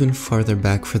going even farther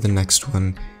back for the next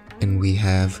one, and we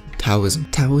have Taoism.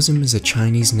 Taoism is a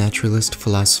Chinese naturalist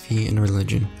philosophy and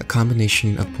religion, a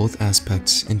combination of both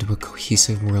aspects into a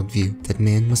cohesive worldview that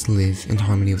man must live in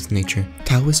harmony with nature.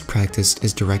 Taoist practice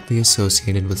is directly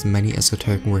associated with many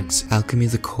esoteric works, alchemy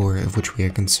the core of which we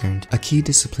are concerned. A key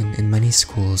discipline in many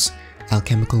schools,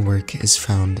 Alchemical work is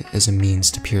found as a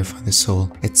means to purify the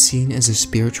soul. It's seen as a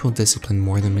spiritual discipline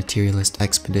more than materialist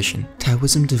expedition.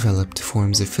 Taoism developed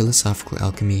forms of philosophical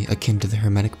alchemy akin to the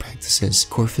Hermetic practices.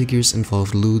 Core figures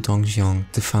involved Lu Dongyong,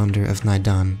 the founder of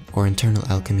Naidan, or internal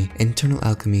alchemy. Internal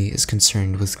alchemy is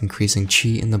concerned with increasing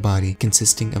qi in the body,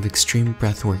 consisting of extreme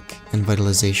breathwork and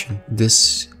vitalization.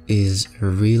 This is a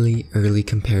really early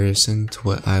comparison to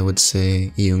what I would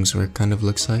say Jung's work kind of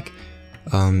looks like.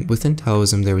 Within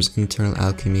Taoism, there was internal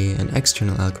alchemy and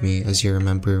external alchemy, as you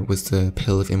remember, with the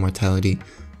pill of immortality.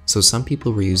 So some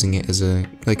people were using it as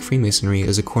like Freemasonry,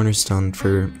 as a cornerstone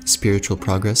for spiritual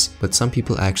progress, but some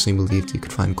people actually believed you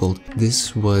could find gold.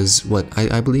 This was what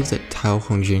I believe that Tao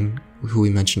Hongjing, who we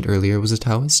mentioned earlier, was a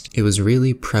Taoist. It was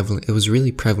really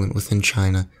prevalent within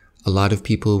China. A lot of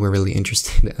people were really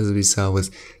interested, as we saw with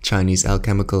Chinese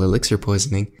alchemical elixir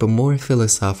poisoning, but more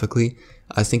philosophically,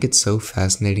 I think it's so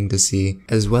fascinating to see,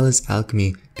 as well as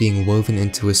alchemy being woven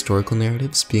into historical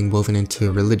narratives, being woven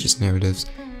into religious narratives.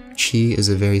 Qi is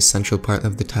a very central part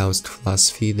of the Taoist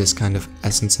philosophy, this kind of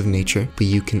essence of nature, but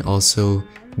you can also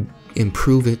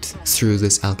improve it through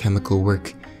this alchemical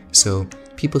work. So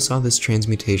people saw this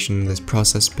transmutation, this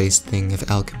process-based thing of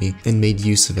alchemy, and made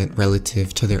use of it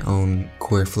relative to their own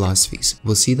core philosophies.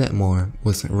 We'll see that more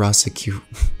with Rosicrucianism.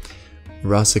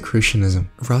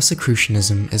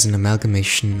 Rosicrucianism is an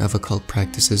amalgamation of occult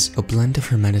practices, a blend of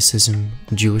Hermeticism,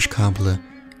 Jewish Kabbalah,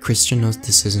 Christian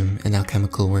Gnosticism, and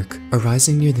alchemical work.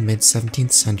 Arising near the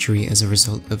mid-17th century as a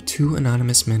result of two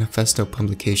anonymous manifesto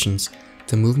publications,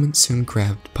 the movement soon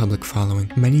grabbed public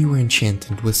following. Many were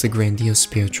enchanted with the grandiose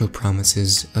spiritual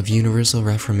promises of universal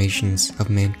reformations of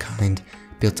mankind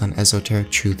built on esoteric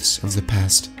truths of the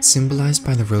past. Symbolized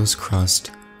by the rose cross,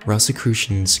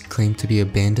 Rosicrucians claimed to be a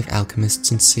band of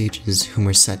alchemists and sages whom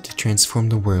were set to transform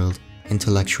the world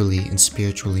intellectually and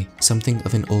spiritually, something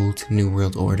of an old New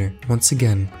World Order. Once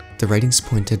again, the writings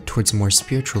pointed towards a more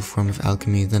spiritual form of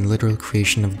alchemy than literal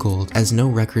creation of gold, as no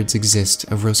records exist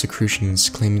of Rosicrucians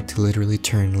claiming to literally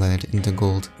turn lead into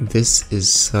gold. This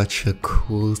is such a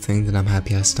cool thing that I'm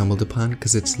happy I stumbled upon,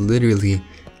 because it's literally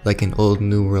like an old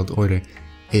New World Order.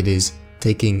 It is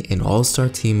taking an all-star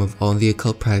team of all the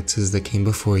occult practices that came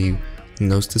before you,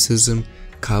 Gnosticism,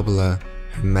 Kabbalah,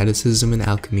 Hermeticism, and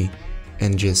alchemy,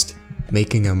 and just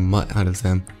making a mutt out of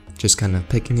them, just kind of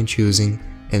picking and choosing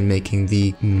and making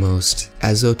the most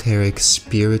esoteric,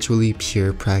 spiritually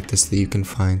pure practice that you can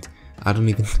find.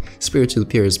 Spiritually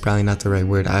pure is probably not the right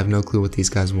word. I have no clue what these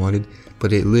guys wanted,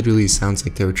 but it literally sounds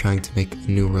like they were trying to make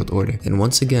a New World Order. And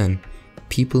once again,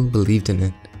 people believed in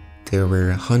it. There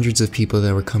were hundreds of people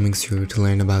that were coming through to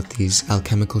learn about these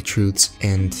alchemical truths,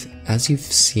 and as you've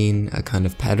seen a kind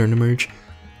of pattern emerge,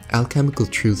 alchemical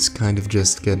truths kind of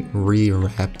just get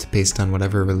rewrapped based on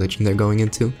whatever religion they're going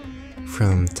into.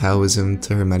 From Taoism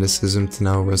to Hermeticism to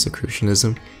now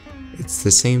Rosicrucianism. It's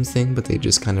the same thing, but they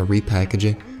just kind of repackage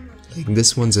it. Like,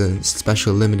 this one's a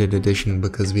special limited edition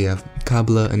because we have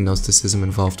Kabbalah and Gnosticism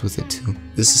involved with it too.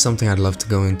 This is something I'd love to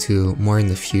go into more in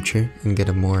the future and get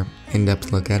a more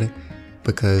in-depth look at it,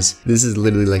 because this is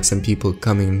literally like some people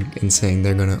coming and saying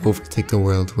they're gonna overtake the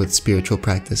world with spiritual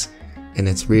practice, and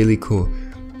it's really cool.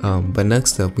 But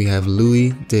next up we have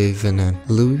Louis de Vanens.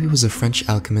 Louis was a French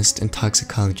alchemist and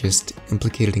toxicologist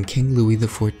implicated in King Louis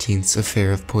XIV's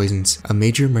affair of poisons, a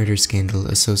major murder scandal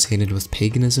associated with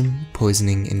paganism,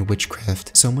 poisoning, and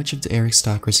witchcraft. So much of the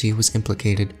aristocracy was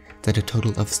implicated that a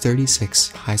total of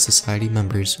 36 high society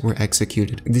members were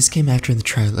executed. This came after the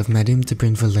trial of Madame de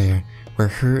Brinvilliers, where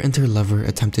her and her lover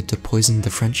attempted to poison the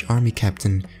French army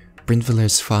captain,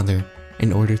 Brinvilliers' father,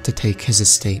 in order to take his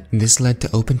estate. This led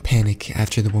to open panic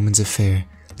after the woman's affair,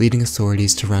 leading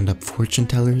authorities to round up fortune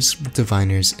tellers,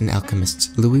 diviners, and alchemists.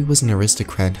 Louis was an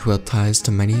aristocrat who held ties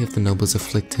to many of the nobles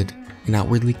afflicted, and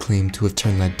outwardly claimed to have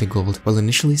turned lead to gold. While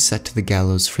initially set to the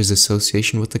gallows for his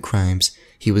association with the crimes,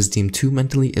 he was deemed too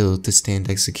mentally ill to stand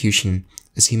execution,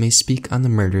 as he may speak on the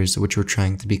murders which were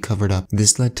trying to be covered up.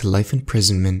 This led to life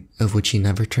imprisonment, of which he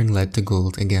never turned lead to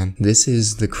gold again. This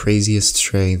is the craziest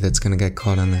stray that's gonna get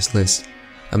caught on this list.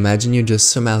 Imagine you're just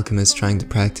some alchemist trying to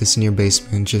practice in your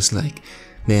basement, just like,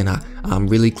 man, I'm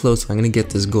really close, I'm gonna get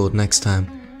this gold next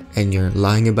time, and you're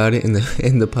lying about it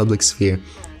in the public sphere,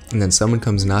 and then someone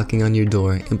comes knocking on your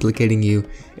door, implicating you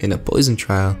in a poison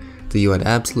trial that you had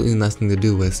absolutely nothing to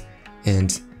do with,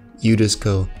 and you just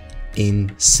go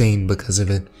insane because of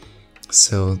it.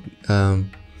 So, the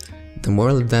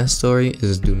moral of that story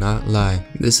is do not lie.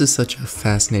 This is such a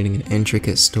fascinating and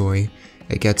intricate story.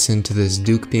 It gets into this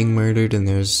duke being murdered, and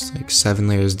there's like 7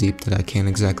 layers deep that I can't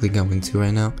exactly go into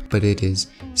right now, but it is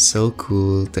so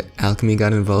cool that alchemy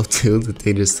got involved too, that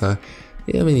they just thought,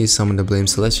 we haven't used someone to blame,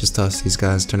 so let's just toss these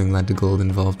guys turning lead to gold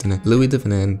involved in it. Louis de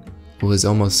Vanens was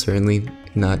almost certainly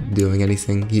not doing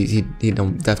anything. He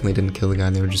definitely didn't kill the guy,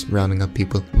 they were just rounding up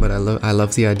people. But I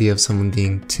love the idea of someone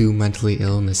being too mentally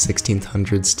ill in the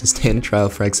 1600s to stand trial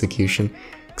for execution,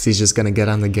 because he's just gonna get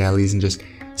on the galleys and just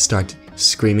start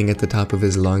screaming at the top of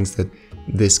his lungs that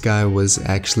this guy was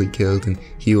actually killed and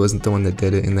he wasn't the one that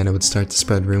did it, and then it would start to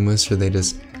spread rumors, so they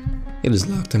just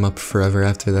locked him up forever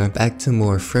after that. Back to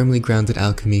more firmly grounded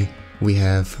alchemy, we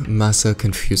have massa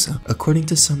confusa. According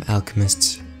to some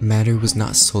alchemists, matter was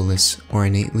not soulless or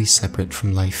innately separate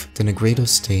from life. The Negredo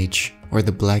stage, or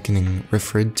the blackening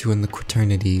referred to in the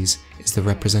Quaternities, is the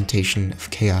representation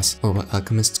of chaos, or what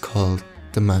alchemists called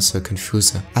the massa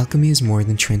confusa. Alchemy is more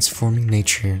than transforming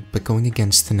nature, but going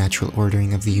against the natural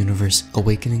ordering of the universe,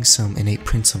 awakening some innate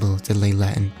principle that lay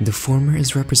latent. The former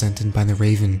is represented by the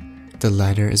raven, the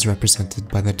latter is represented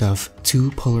by the dove,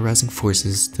 two polarizing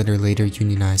forces that are later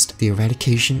unionized. The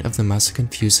eradication of the massa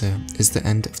confusa is the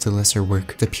end of the lesser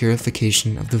work, the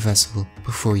purification of the vessel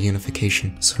before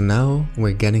unification. So now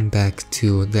we're getting back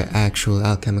to the actual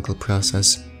alchemical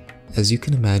process. As you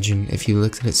can imagine, if you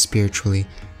looked at it spiritually,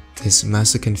 this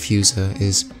massa confusa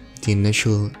is the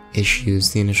initial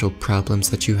issues, the initial problems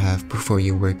that you have before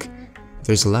you work.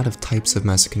 There's a lot of types of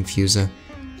massa confusa,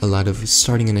 a lot of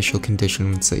starting initial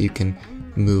conditions that you can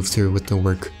move through with the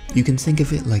work. You can think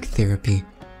of it like therapy.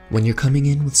 When you're coming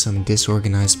in with some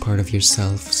disorganized part of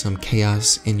yourself, some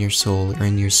chaos in your soul or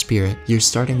in your spirit, you're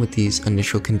starting with these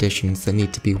initial conditions that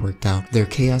need to be worked out. Their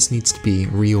chaos needs to be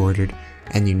reordered,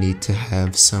 and you need to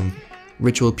have some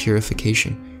ritual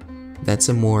purification. That's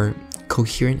a more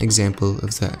coherent example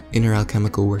of the inner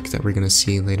alchemical work that we're going to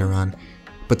see later on.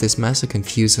 But this massa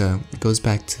confusa goes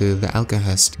back to the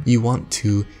Alkahest. You want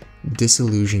to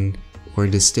disillusion or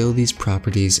distill these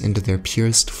properties into their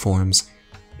purest forms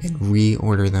and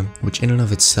reorder them, which in and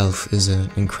of itself is an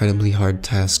incredibly hard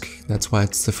task. That's why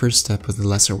it's the first step of the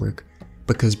lesser work,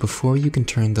 because before you can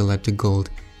turn the lead to gold,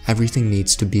 everything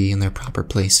needs to be in their proper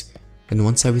place. And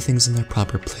once everything's in their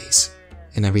proper place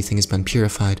and everything has been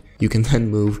purified, you can then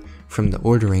move from the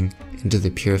ordering into the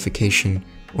purification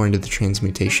or into the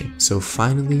transmutation. So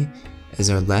finally, as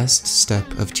our last step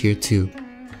of tier 2,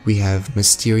 we have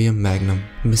Mysterium Magnum.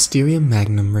 Mysterium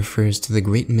Magnum refers to the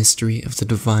great mystery of the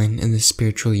divine and the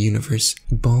spiritual universe.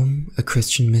 Bohm, a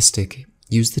Christian mystic,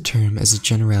 used the term as a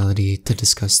generality to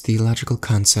discuss theological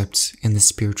concepts and the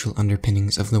spiritual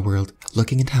underpinnings of the world,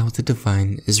 looking at how the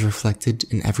divine is reflected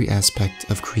in every aspect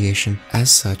of creation.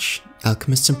 As such,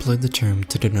 alchemists employed the term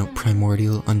to denote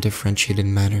primordial, undifferentiated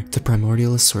matter, the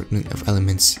primordial assortment of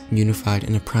elements unified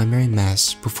in a primary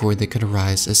mass before they could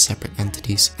arise as separate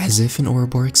entities. As if an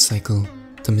Ouroboros cycle,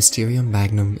 the Mysterium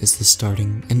Magnum is the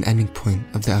starting and ending point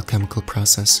of the alchemical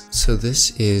process. So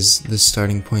this is the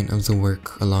starting point of the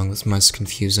work along with massa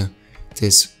confusa,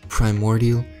 this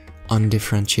primordial,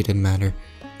 undifferentiated matter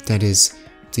that is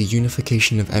the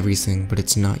unification of everything, but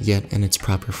it's not yet in its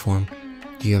proper form.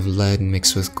 You have lead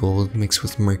mixed with gold, mixed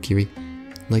with mercury.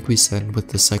 Like we said, with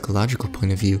the psychological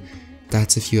point of view,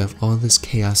 that's if you have all this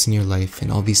chaos in your life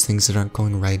and all these things that aren't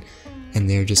going right, and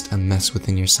they're just a mess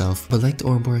within yourself. But like the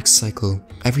Ouroboros cycle,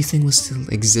 everything will still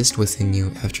exist within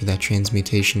you after that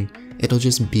transmutation. It'll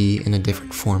just be in a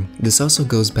different form. This also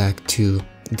goes back to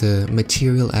the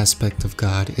material aspect of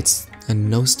God. It's a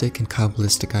Gnostic and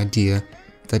Kabbalistic idea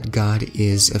that God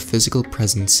is a physical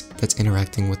presence that's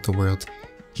interacting with the world.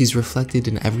 He's reflected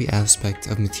in every aspect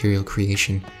of material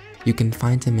creation. You can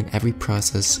find him in every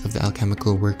process of the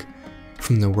alchemical work,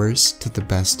 from the worst to the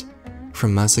best,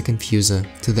 from massa confusa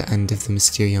to the end of the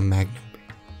Mysterium Magnum.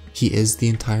 He is the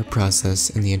entire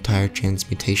process and the entire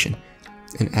transmutation,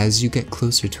 and as you get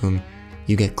closer to him,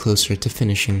 you get closer to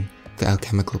finishing the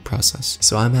alchemical process.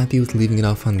 So I'm happy with leaving it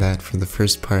off on that for the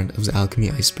first part of the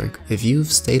Alchemy Iceberg. If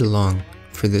you've stayed along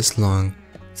for this long,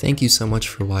 thank you so much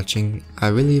for watching. I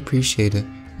really appreciate it.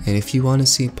 And if you want to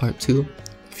see part 2,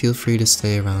 feel free to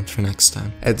stay around for next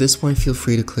time. At this point, feel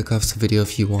free to click off the video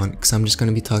if you want, because I'm just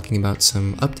going to be talking about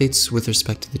some updates with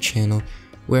respect to the channel,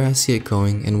 where I see it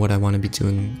going, and what I want to be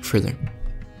doing further.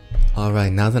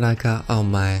 Alright, now that I got all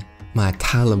my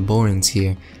Talaborans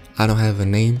here, I don't have a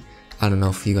name. I don't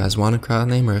know if you guys want a crowd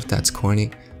name or if that's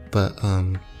corny, but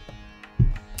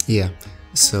yeah.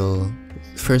 So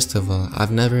first of all, I've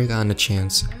never gotten a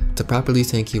chance to properly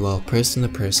thank you all person to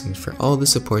person for all the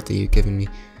support that you've given me.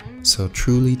 So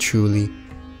truly,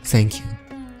 thank you.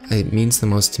 It means the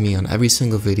most to me. On every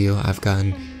single video, I've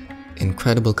gotten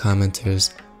incredible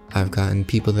commenters. I've gotten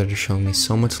people that are showing me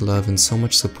so much love and so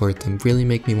much support that really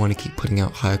make me want to keep putting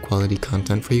out high quality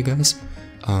content for you guys.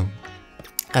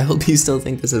 I hope you still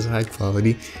think this is high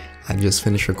quality. I just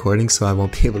finished recording, so I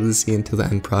won't be able to see until the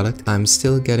end product. I'm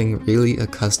still getting really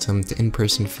accustomed to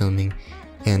in-person filming,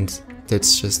 and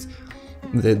it's just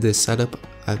the setup.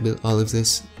 I built all of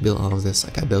this,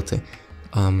 like I built it.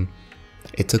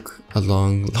 It took a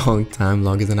long time,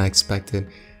 longer than I expected.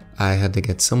 I had to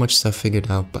get so much stuff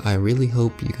figured out, but I really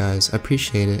hope you guys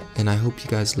appreciate it, and I hope you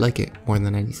guys like it more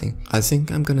than anything. I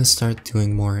think I'm gonna start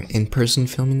doing more in-person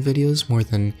filming videos more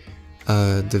than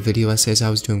the video essays I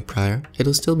was doing prior.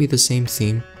 It'll still be the same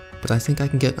theme, but I think I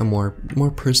can get a more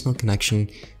personal connection,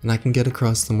 and I can get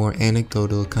across the more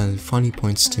anecdotal kind of funny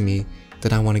points to me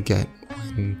that I want to get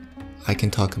when I can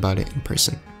talk about it in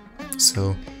person.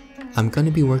 So I'm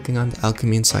gonna be working on the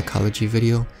alchemy and psychology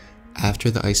video after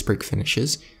the iceberg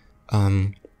finishes.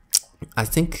 I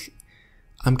think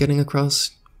I'm getting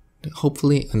across,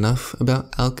 hopefully, enough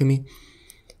about alchemy.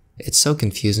 It's so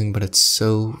confusing, but it's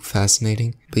so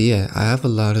fascinating. But yeah, I have a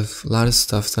lot of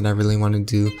stuff that I really want to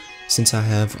do. Since I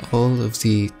have all of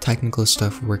the technical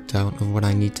stuff worked out of what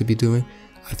I need to be doing,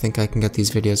 I think I can get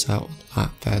these videos out a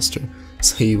lot faster.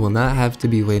 So you will not have to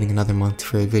be waiting another month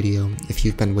for a video if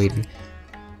you've been waiting.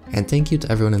 And thank you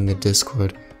to everyone in the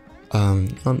Discord.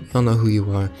 You'll know who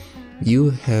you are.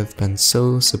 You have been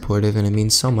so supportive, and it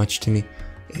means so much to me.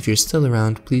 If you're still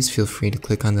around, please feel free to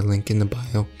click on the link in the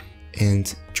bio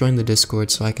and join the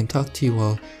Discord so I can talk to you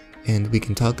all and we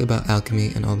can talk about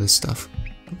alchemy and all this stuff.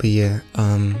 But yeah,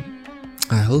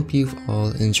 I hope you've all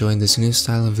enjoyed this new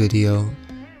style of video.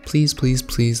 Please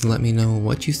let me know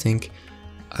what you think.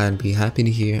 I'd be happy to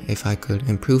hear if I could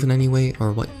improve in any way,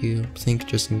 or what you think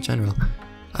just in general.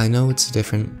 I know it's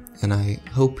different, and I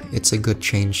hope it's a good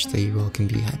change that you all can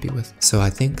be happy with. So I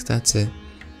think that's it.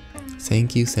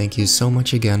 Thank you so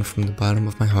much again from the bottom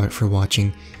of my heart for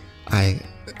watching. I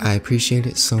appreciate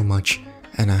it so much,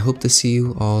 and I hope to see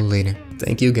you all later.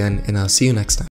 Thank you again, and I'll see you next time.